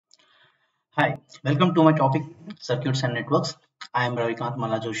Hi, welcome to my topic Circuits and Networks. I am Ravikant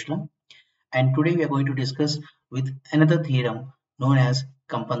Malajoshla, and today we are going to discuss with another theorem known as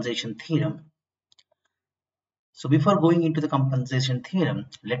compensation theorem. So before going into the compensation theorem,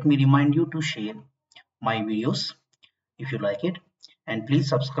 let me remind you to share my videos if you like it, and please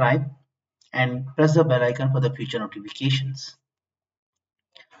subscribe and press the bell icon for the future notifications.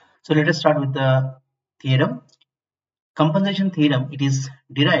 So let us start with the theorem. Compensation theorem, it is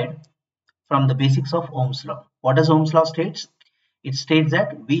derived from the basics of Ohm's law. What does Ohm's law states? It states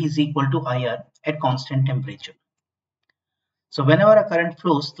that V is equal to IR at constant temperature. So whenever a current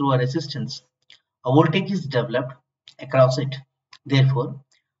flows through a resistance, a voltage is developed across it. Therefore,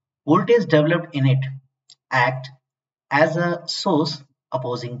 voltage developed in it act as a source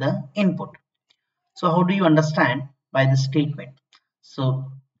opposing the input. So how do you understand by this statement? So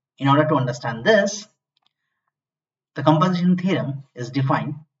in order to understand this, the compensation theorem is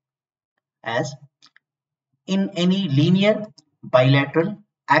defined as in any linear bilateral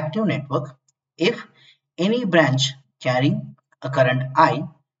active network, if any branch carrying a current I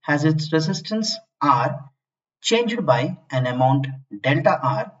has its resistance R changed by an amount delta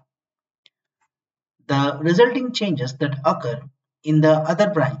R, the resulting changes that occur in the other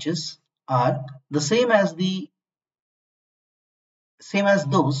branches are the same as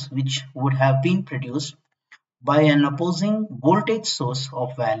those which would have been produced by an opposing voltage source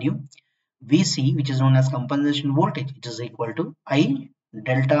of value Vc, which is known as compensation voltage. It is equal to I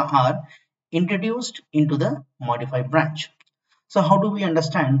delta R introduced into the modified branch. So how do we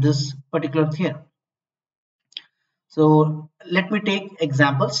understand this particular theorem? So let me take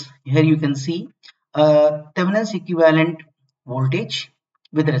examples. Here you can see a Thevenin's equivalent voltage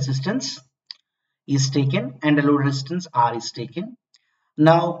with resistance is taken and a load resistance R is taken.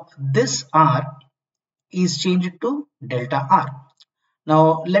 Now this R is changed to delta R.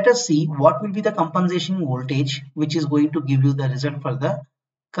 Now let us see what will be the compensation voltage which is going to give you the result for the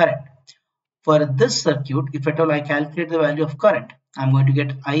current. For this circuit, if at all I calculate the value of current, I am going to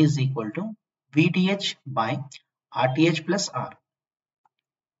get I is equal to VTH by RTH plus R.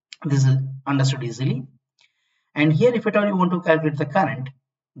 This is understood easily. And here if at all you want to calculate the current,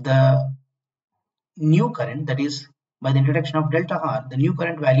 the new current, that is by the introduction of delta R, the new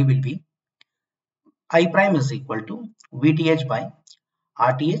current value will be I prime is equal to VTH by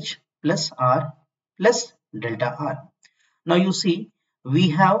RTH plus R plus delta R. Now you see we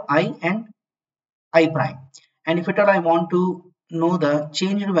have I and I prime, and if at all I want to know the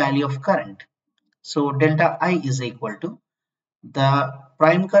changed value of current, so delta I is equal to the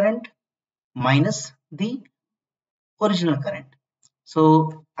prime current minus the original current.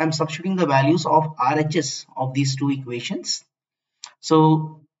 So I'm substituting the values of RHS of these two equations.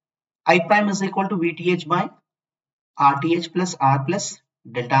 So I prime is equal to VTH by RTH plus R plus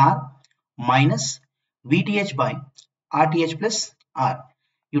delta R minus VTH by RTH plus R.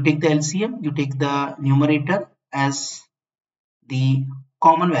 You take the LCM, you take the numerator as the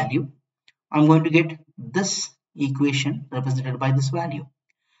common value. I'm going to get this equation represented by this value.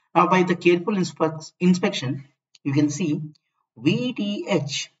 Now by the careful inspection, you can see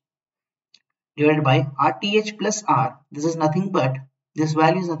VTH divided by RTH plus R. This is nothing but, this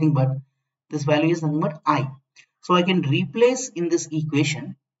value is nothing but, this value is nothing but I. So I can replace in this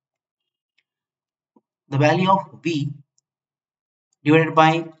equation the value of V divided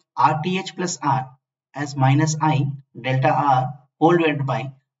by RTH plus R as minus I delta R whole divided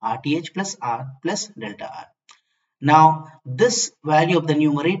by RTH plus R plus delta R. Now this value of the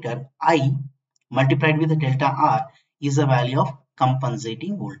numerator I multiplied with the delta R is the value of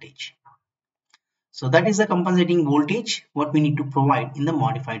compensating voltage. So that is the compensating voltage what we need to provide in the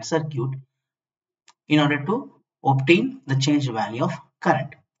modified circuit in order to obtain the changed value of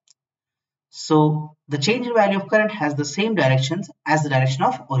current. So the changed value of current has the same directions as the direction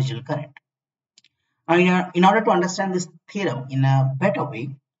of original current. Now in order to understand this theorem in a better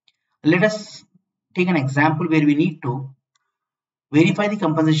way, let us take an example where we need to verify the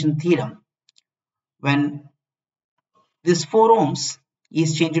compensation theorem when this 4 ohms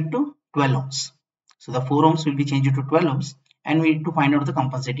is changed to 12 ohms. So the 4 ohms will be changed to 12 ohms and we need to find out the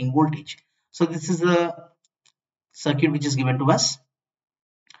compensating voltage. So this is the circuit which is given to us.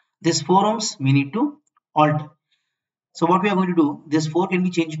 This 4 ohms we need to alter. So what we are going to do, this 4 can be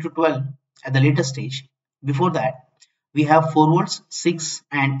changed to 12 at the later stage. Before that, we have 4 volts, 6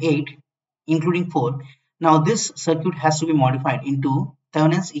 and 8 including 4. Now this circuit has to be modified into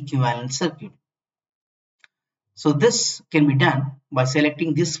Thevenin's equivalent circuit. So this can be done by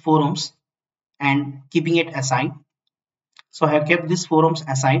selecting this 4 ohms and keeping it aside. So I have kept this 4 ohms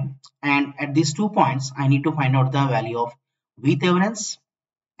aside, and at these 2 points I need to find out the value of V Thevenin's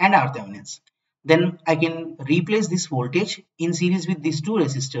and R Thevenins. Then I can replace this voltage in series with these two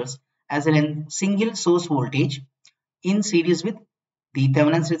resistors as a single source voltage in series with the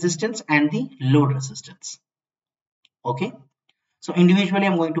Thevenin's resistance and the load resistance. Okay, so individually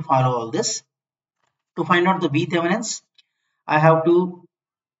I'm going to follow all this. To find out the V Thevenins, I have to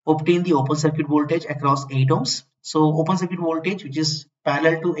obtain the open circuit voltage across 8 ohms. So open circuit voltage, which is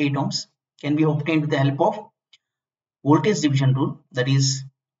parallel to 8 ohms, can be obtained with the help of voltage division rule. That is,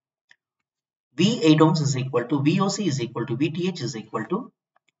 V 8 ohms is equal to VOC is equal to VTH is equal to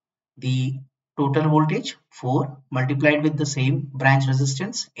the total voltage 4 multiplied with the same branch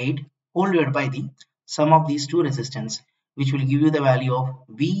resistance 8 whole divided by the sum of these two resistance, which will give you the value of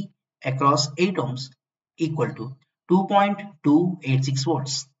V across 8 ohms equal to 2.286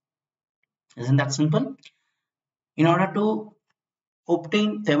 volts. Isn't that simple? In order to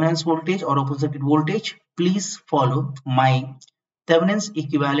obtain Thevenin's voltage or open circuit voltage, please follow my Thevenin's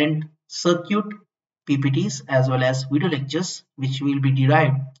equivalent circuit PPTs as well as video lectures which will be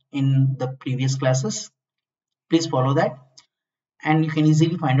derived in the previous classes. Please follow that and you can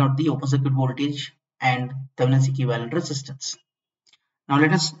easily find out the open circuit voltage and Thevenin's equivalent resistance. Now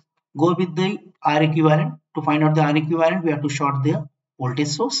let us go with the R equivalent. To find out the R equivalent, we have to short the voltage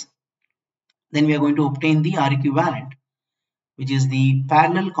source. Then we are going to obtain the R equivalent, which is the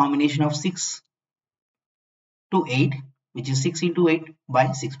parallel combination of 6 to 8, which is 6 into 8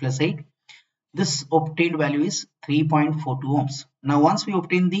 by 6 plus 8. This obtained value is 3.42 ohms. Now once we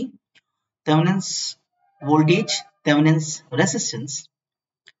obtain the Thevenin's voltage, Thevenin's resistance,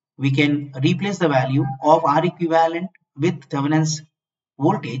 we can replace the value of R equivalent with Thevenin's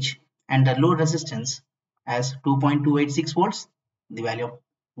voltage and the load resistance as 2.286 volts, the value of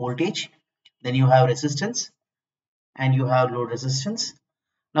voltage. Then you have resistance and you have load resistance.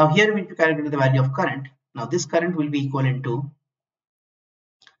 Now here we calculate the value of current. Now this current will be equivalent to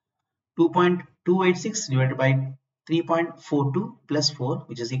 2.286 divided by 3.42 plus 4,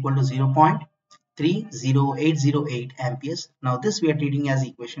 which is equal to 0.30808 amperes. Now this we are treating as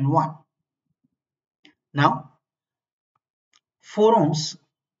equation 1. Now 4 ohms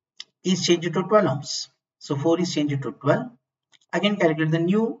is changed to 12 ohms. So 4 is changed to 12. I can calculate the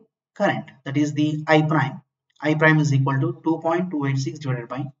new current, that is the I prime. I prime is equal to 2.286 divided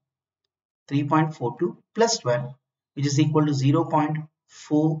by 3.42 plus 12, which is equal to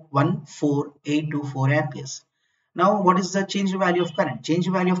 0.414824 amperes. Now what is the change value of current? Change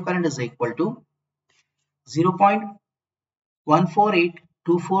value of current is equal to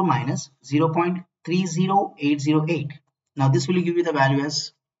 0.14824 minus 0.30808. Now this will give you the value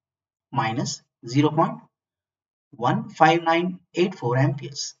as minus 0.15984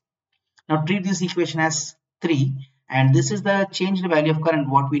 amperes. Now treat this equation as 3, and this is the changed value of current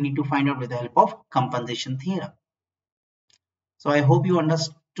what we need to find out with the help of compensation theorem. So I hope you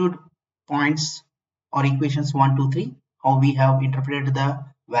understood points or equations 1, 2, 3, how we have interpreted the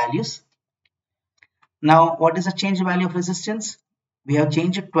values. Now what is the change value of resistance? We have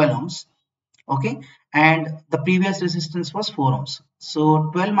changed 12 ohms, okay, and the previous resistance was 4 ohms. So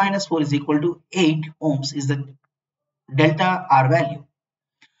 12 minus 4 is equal to 8 ohms is the delta R value.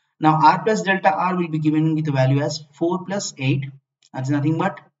 Now R plus delta R will be given with the value as 4 plus 8, that's nothing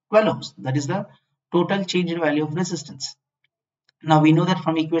but 12 ohms. That is the total change in value of resistance. Now we know that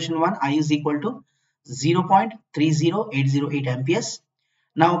from equation 1, I is equal to 0.30808 amperes.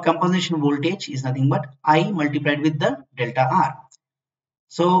 Now compensation voltage is nothing but I multiplied with the delta R.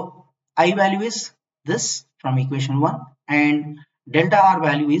 So I value is this from equation 1 and delta R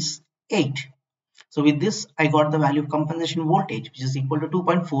value is 8. So with this I got the value of compensation voltage, which is equal to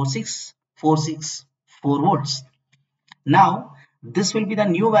 2.46464 volts. Now this will be the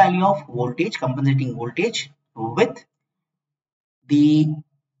new value of voltage, compensating voltage, with the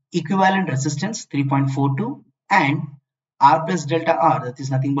equivalent resistance 3.42 and R plus delta R, that is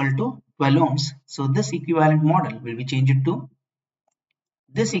nothing but to 12 ohms. So this equivalent model will be changed to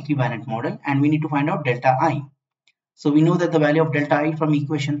this equivalent model, and we need to find out delta I. So we know that the value of delta I from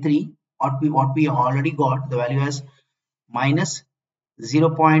equation 3, what we already got, the value as minus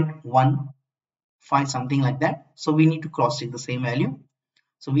 0.15 something like that. So we need to cross check the same value.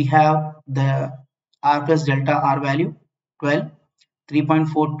 So we have the R plus delta R value 12,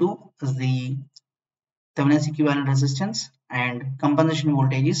 3.42 is the Thevenin's equivalent resistance, and compensation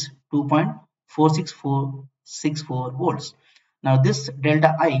voltage is 2.46464 volts. Now this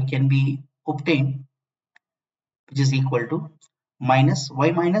delta I can be obtained, which is equal to minus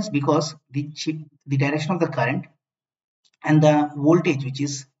y minus, because the direction of the current and the voltage which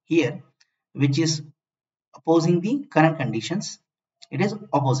is here, which is opposing the current conditions, it is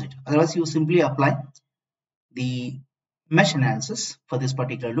opposite. Otherwise you simply apply the mesh analysis for this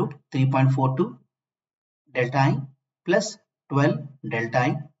particular loop. 3.42 delta I plus 12 delta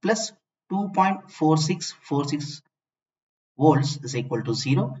I plus 2.4646 volts is equal to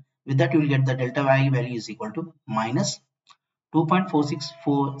 0. With that, you will get the delta I value is equal to minus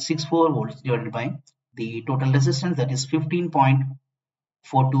 2.46464 volts divided by the total resistance, that is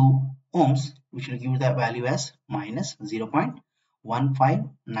 15.42 ohms, which will give the value as minus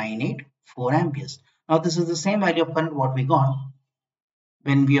 0.15984 amperes. Now this is the same value of current what we got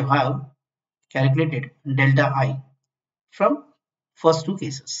when we have calculated delta I from first two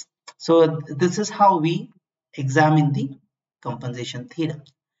cases. So this is how we examine the compensation theorem.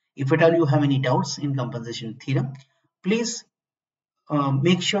 If at all you have any doubts in compensation theorem, please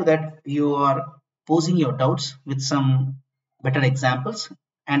make sure that you are posing your doubts with some better examples,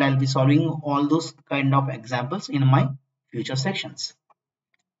 and I'll be solving all those kind of examples in my future sections.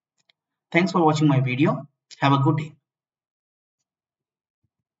 Thanks for watching my video. Have a good day.